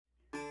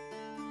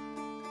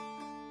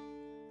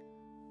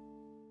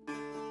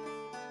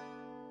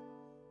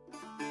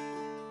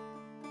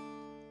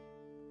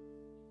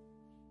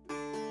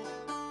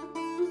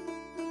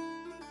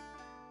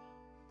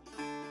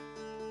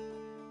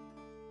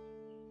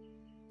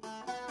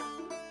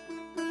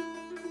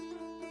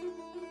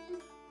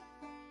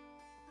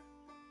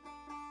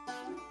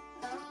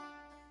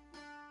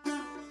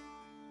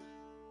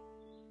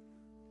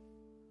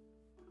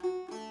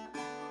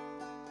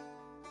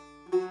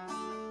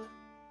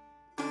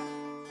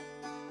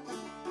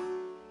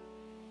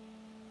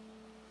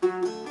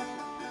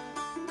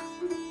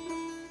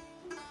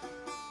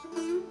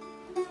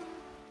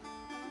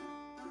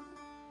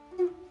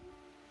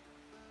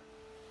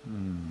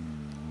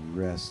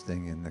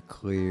resting in the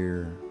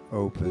clear,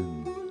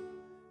 open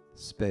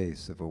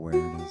space of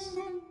awareness.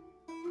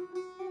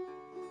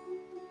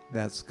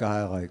 That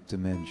sky-like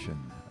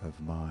dimension of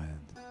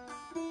mind,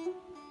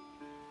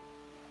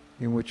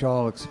 in which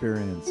all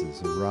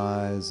experiences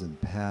arise and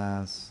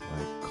pass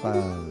like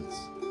clouds,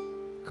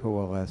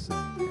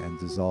 coalescing and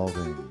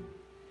dissolving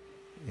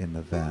in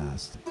the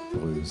vast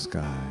blue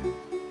sky.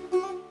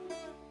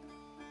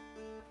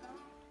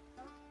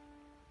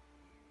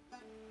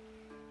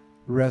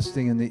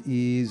 Resting in the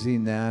easy,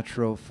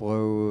 natural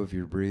flow of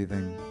your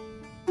breathing,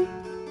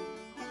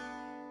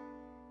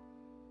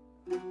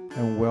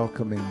 and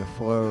welcoming the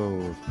flow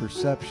of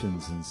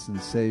perceptions and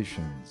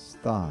sensations,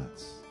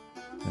 thoughts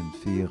and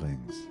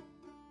feelings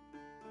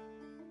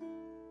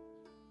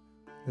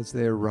as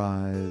they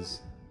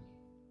arise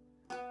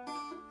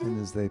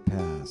and as they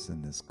pass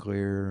in this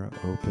clear,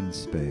 open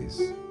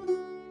space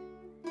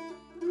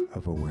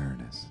of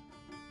awareness.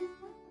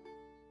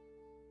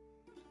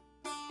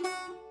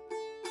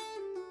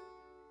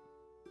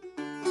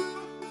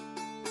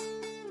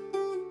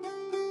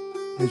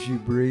 As you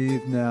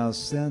breathe now,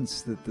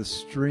 sense that the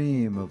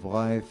stream of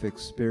life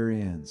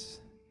experience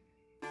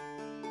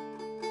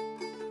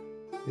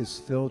is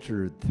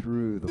filtered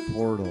through the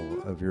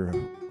portal of your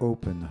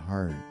open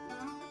heart.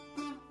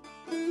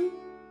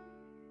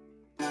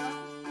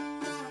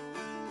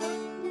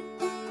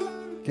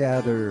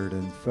 Gathered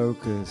and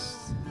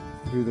focused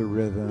through the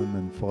rhythm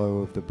and flow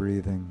of the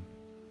breathing.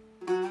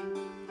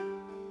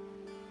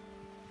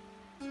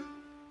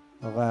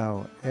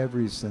 Allow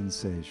every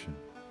sensation,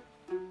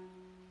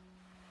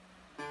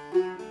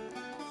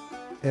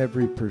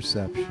 every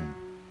perception,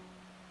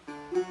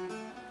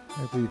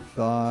 every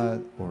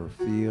thought or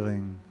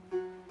feeling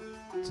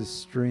to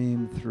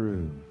stream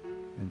through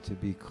and to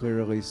be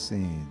clearly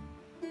seen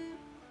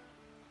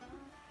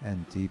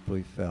and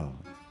deeply felt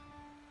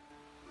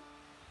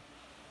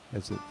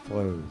as it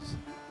flows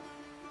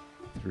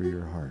through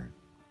your heart.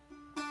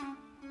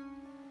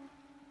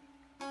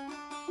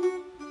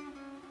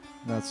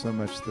 Not so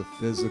much the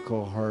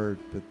physical heart,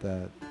 but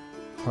that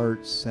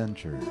heart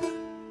center,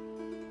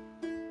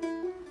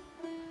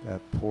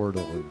 that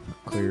portal of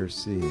clear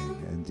seeing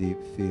and deep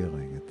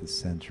feeling at the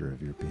center of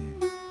your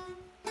being.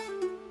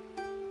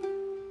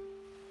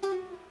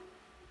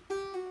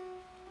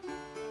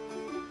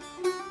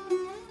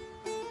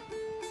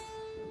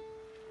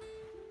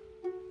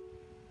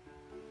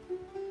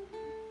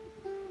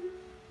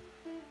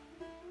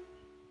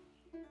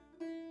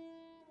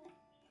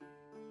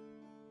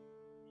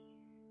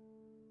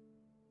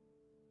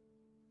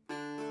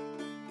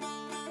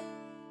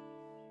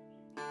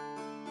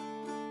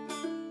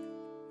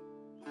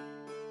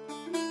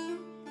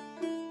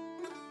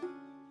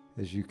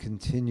 As you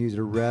continue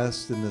to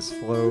rest in this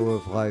flow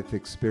of life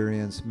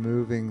experience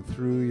moving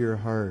through your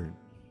heart,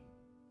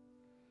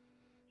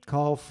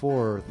 call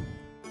forth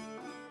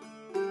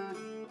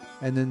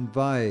and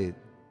invite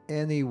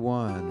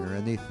anyone or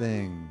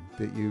anything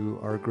that you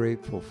are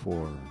grateful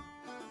for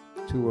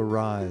to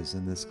arise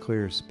in this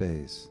clear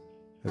space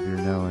of your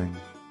knowing.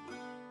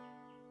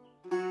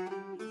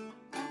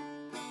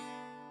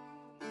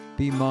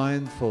 Be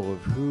mindful of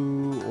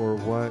who or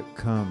what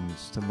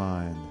comes to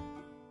mind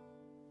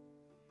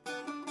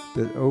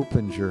that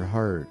opens your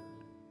heart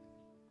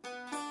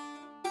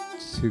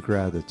to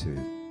gratitude.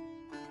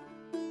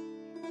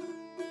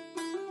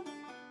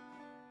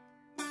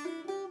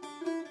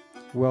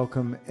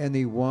 Welcome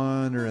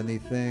anyone or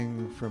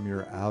anything from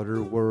your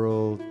outer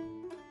world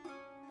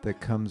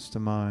that comes to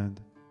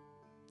mind.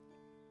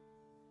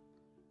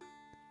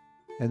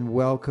 And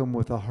welcome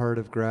with a heart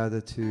of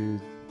gratitude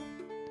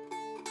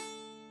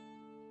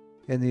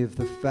any of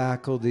the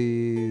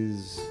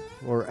faculties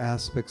or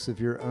aspects of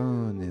your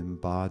own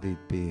embodied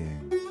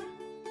being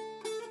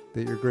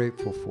that you're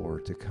grateful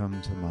for to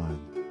come to mind.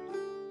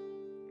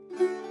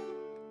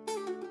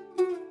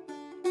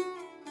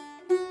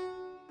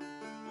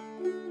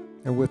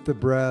 And with the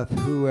breath,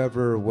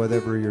 whoever,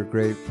 whatever you're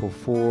grateful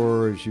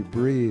for, as you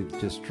breathe,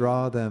 just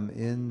draw them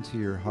into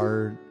your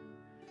heart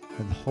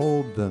and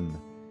hold them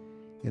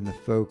in the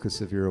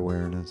focus of your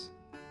awareness.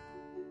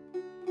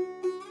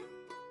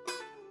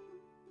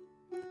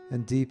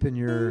 And deepen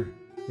your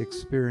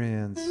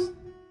experience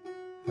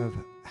of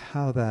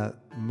how that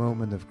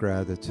moment of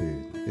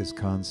gratitude is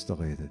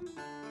constellated.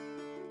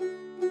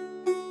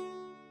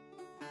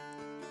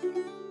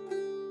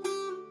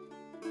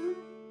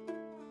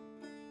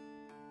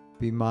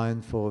 Be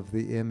mindful of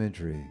the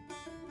imagery,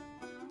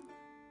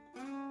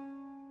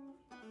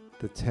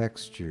 the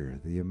texture,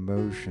 the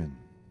emotion,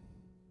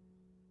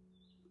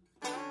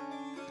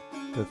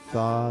 the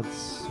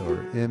thoughts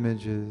or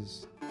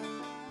images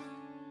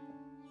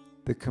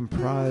that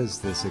comprise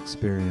this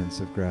experience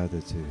of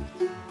gratitude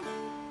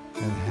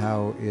and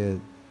how it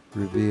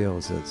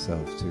reveals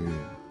itself to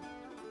you.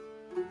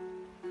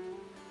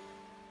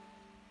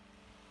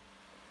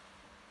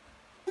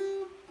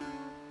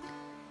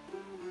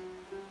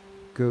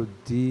 Go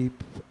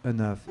deep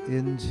enough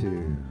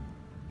into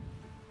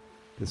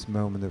this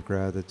moment of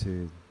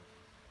gratitude.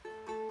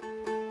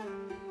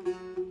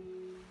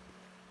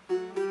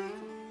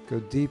 Go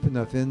deep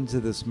enough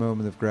into this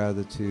moment of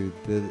gratitude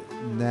that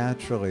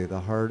naturally the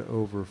heart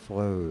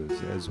overflows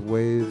as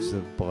waves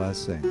of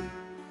blessing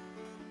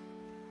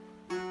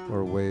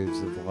or waves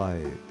of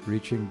light,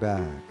 reaching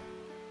back,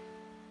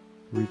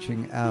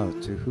 reaching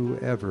out to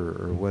whoever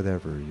or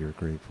whatever you're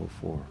grateful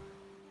for.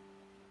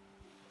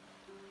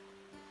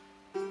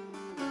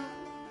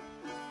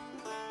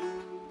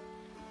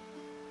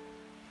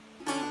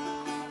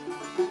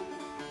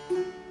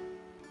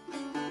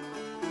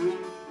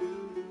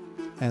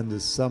 And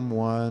as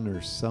someone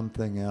or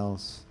something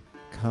else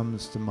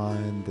comes to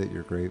mind that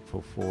you're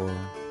grateful for,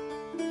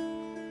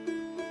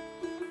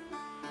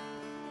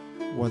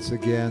 once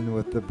again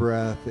with the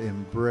breath,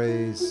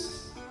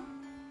 embrace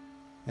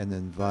and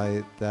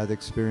invite that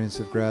experience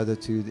of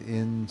gratitude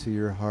into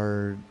your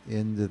heart,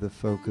 into the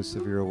focus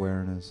of your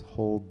awareness.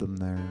 Hold them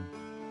there.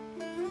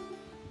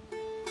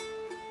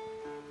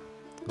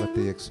 Let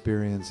the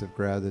experience of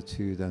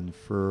gratitude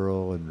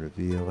unfurl and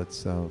reveal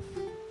itself.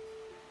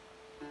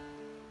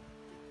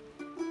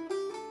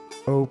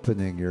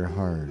 Opening your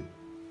heart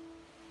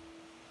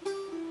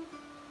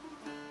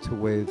to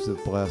waves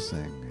of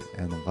blessing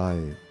and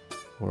light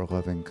or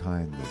loving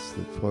kindness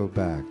that flow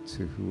back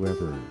to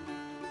whoever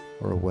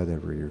or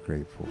whatever you're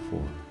grateful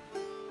for.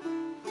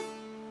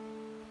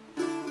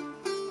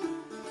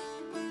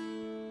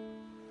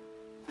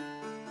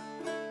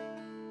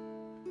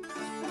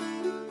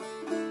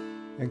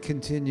 And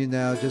continue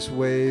now just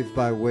wave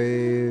by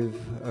wave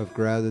of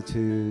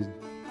gratitude,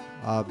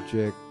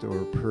 object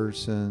or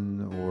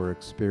person or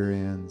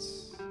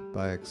experience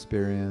by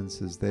experience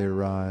as they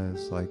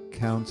arise, like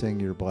counting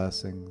your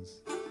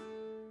blessings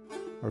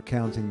or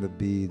counting the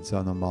beads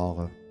on a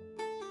mala.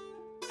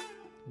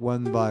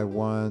 One by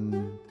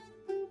one,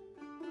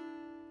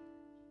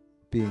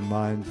 being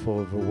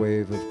mindful of a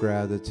wave of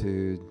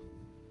gratitude,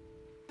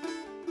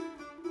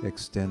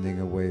 extending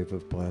a wave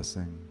of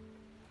blessing,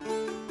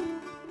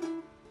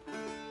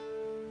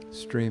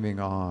 streaming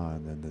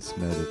on in this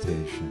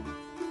meditation.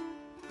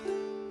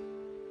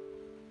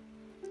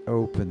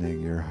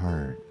 Opening your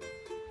heart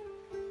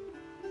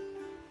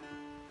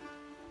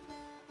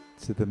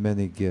to the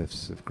many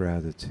gifts of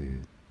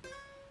gratitude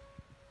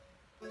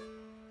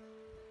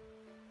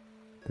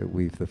that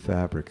weave the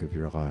fabric of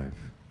your life.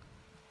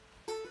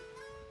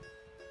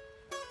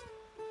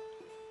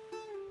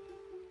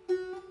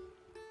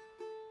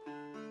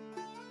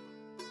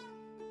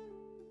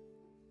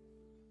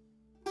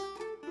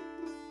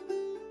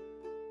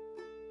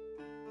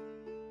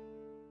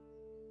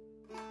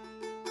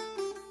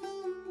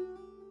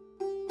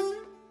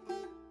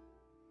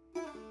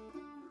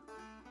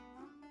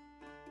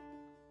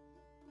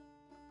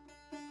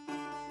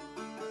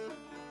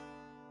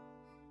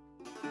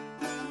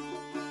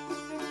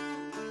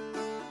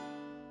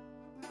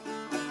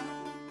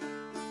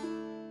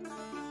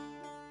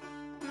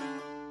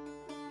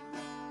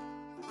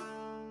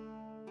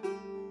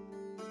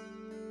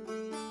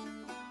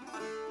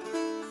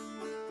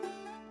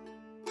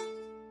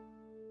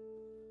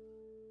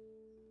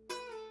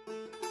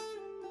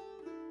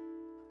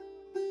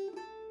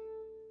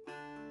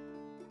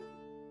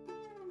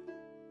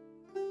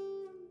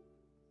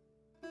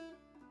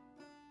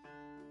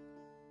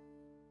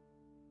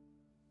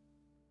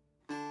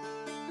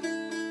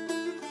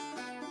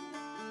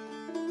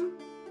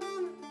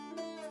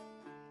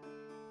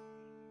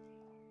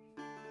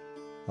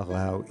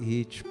 Allow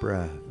each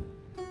breath,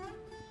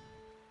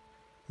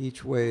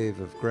 each wave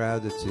of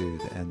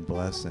gratitude and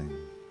blessing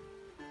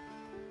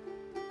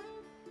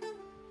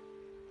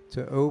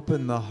to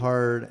open the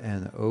heart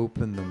and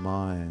open the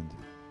mind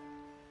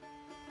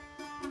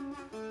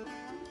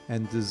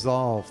and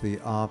dissolve the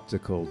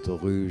optical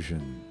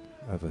delusion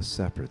of a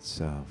separate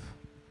self.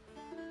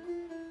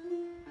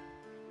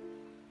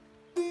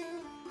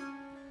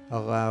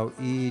 Allow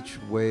each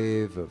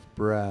wave of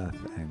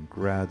breath and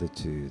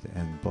gratitude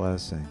and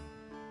blessing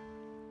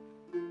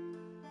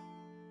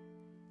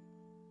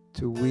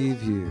to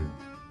weave you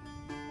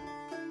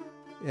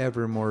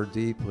ever more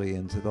deeply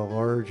into the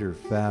larger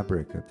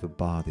fabric of the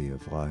body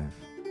of life.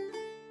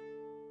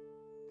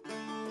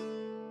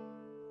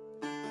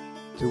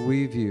 To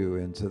weave you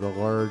into the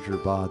larger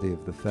body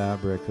of the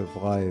fabric of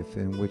life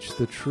in which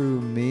the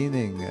true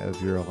meaning of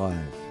your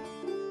life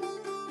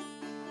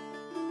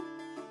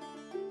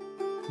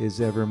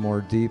is ever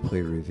more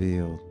deeply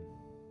revealed.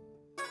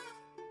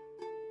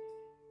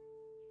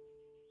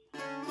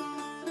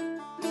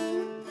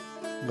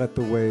 Let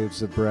the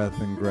waves of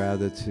breath and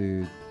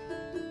gratitude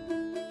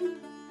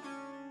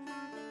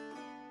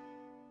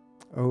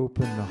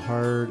open the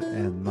heart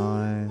and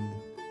mind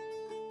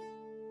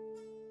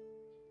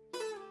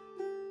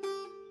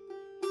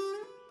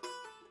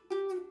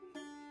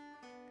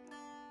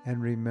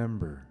and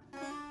remember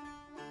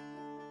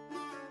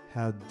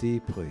how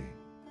deeply,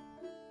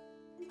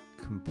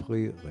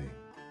 completely,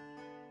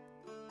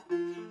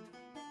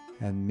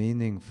 and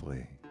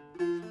meaningfully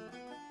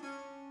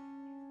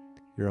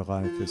your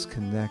life is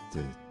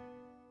connected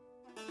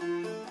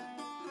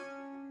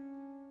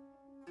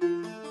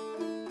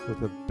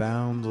with a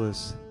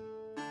boundless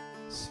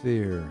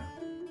sphere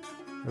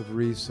of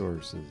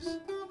resources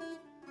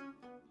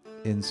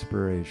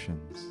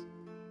inspirations,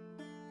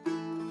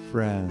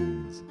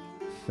 friends,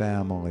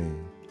 family,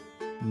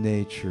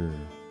 nature,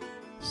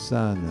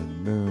 sun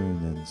and moon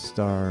and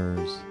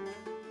stars,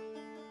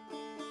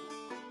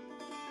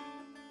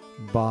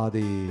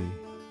 body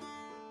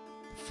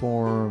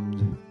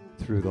formed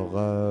through the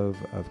love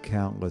of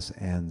countless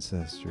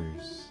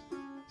ancestors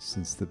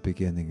since the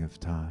beginning of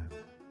time.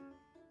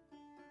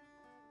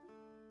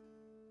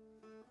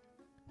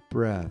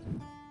 Breath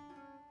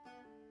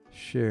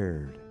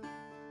shared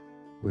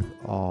with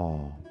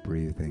all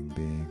breathing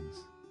beings.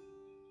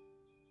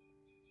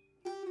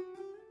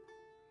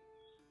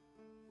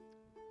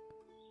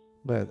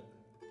 Let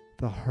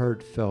the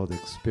heartfelt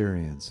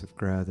experience of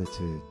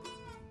gratitude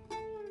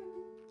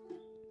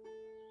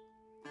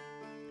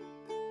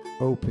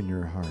open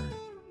your heart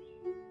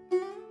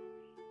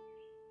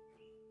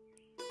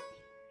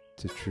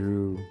to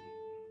true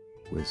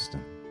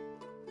wisdom.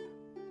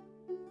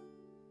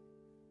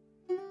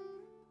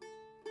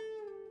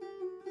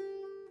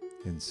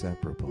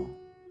 Inseparable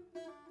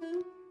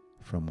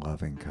from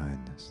loving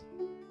kindness.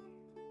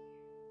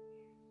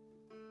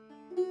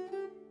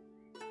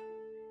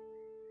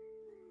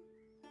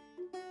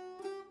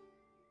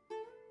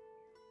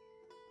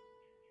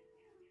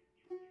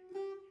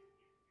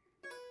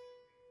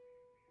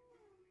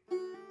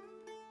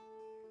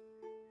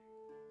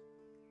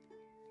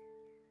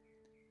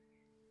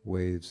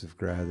 Waves of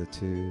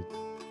gratitude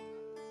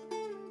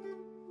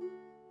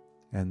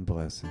and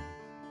blessing,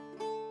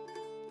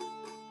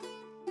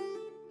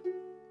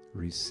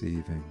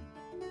 receiving,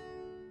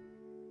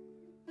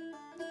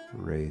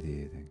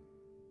 radiating.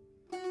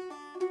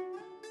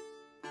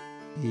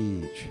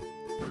 Each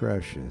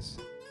precious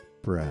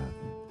breath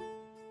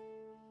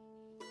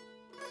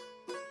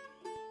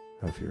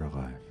of your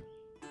life.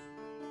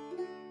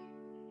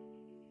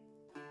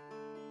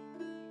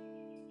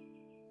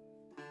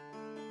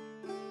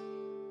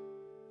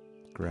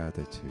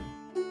 Gratitude,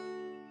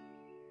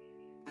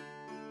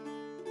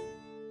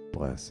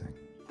 blessing,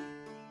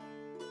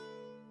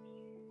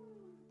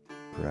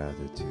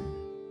 gratitude,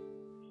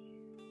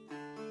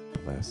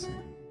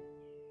 blessing.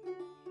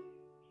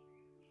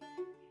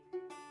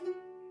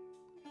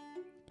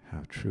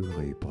 How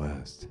truly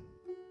blessed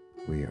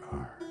we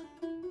are.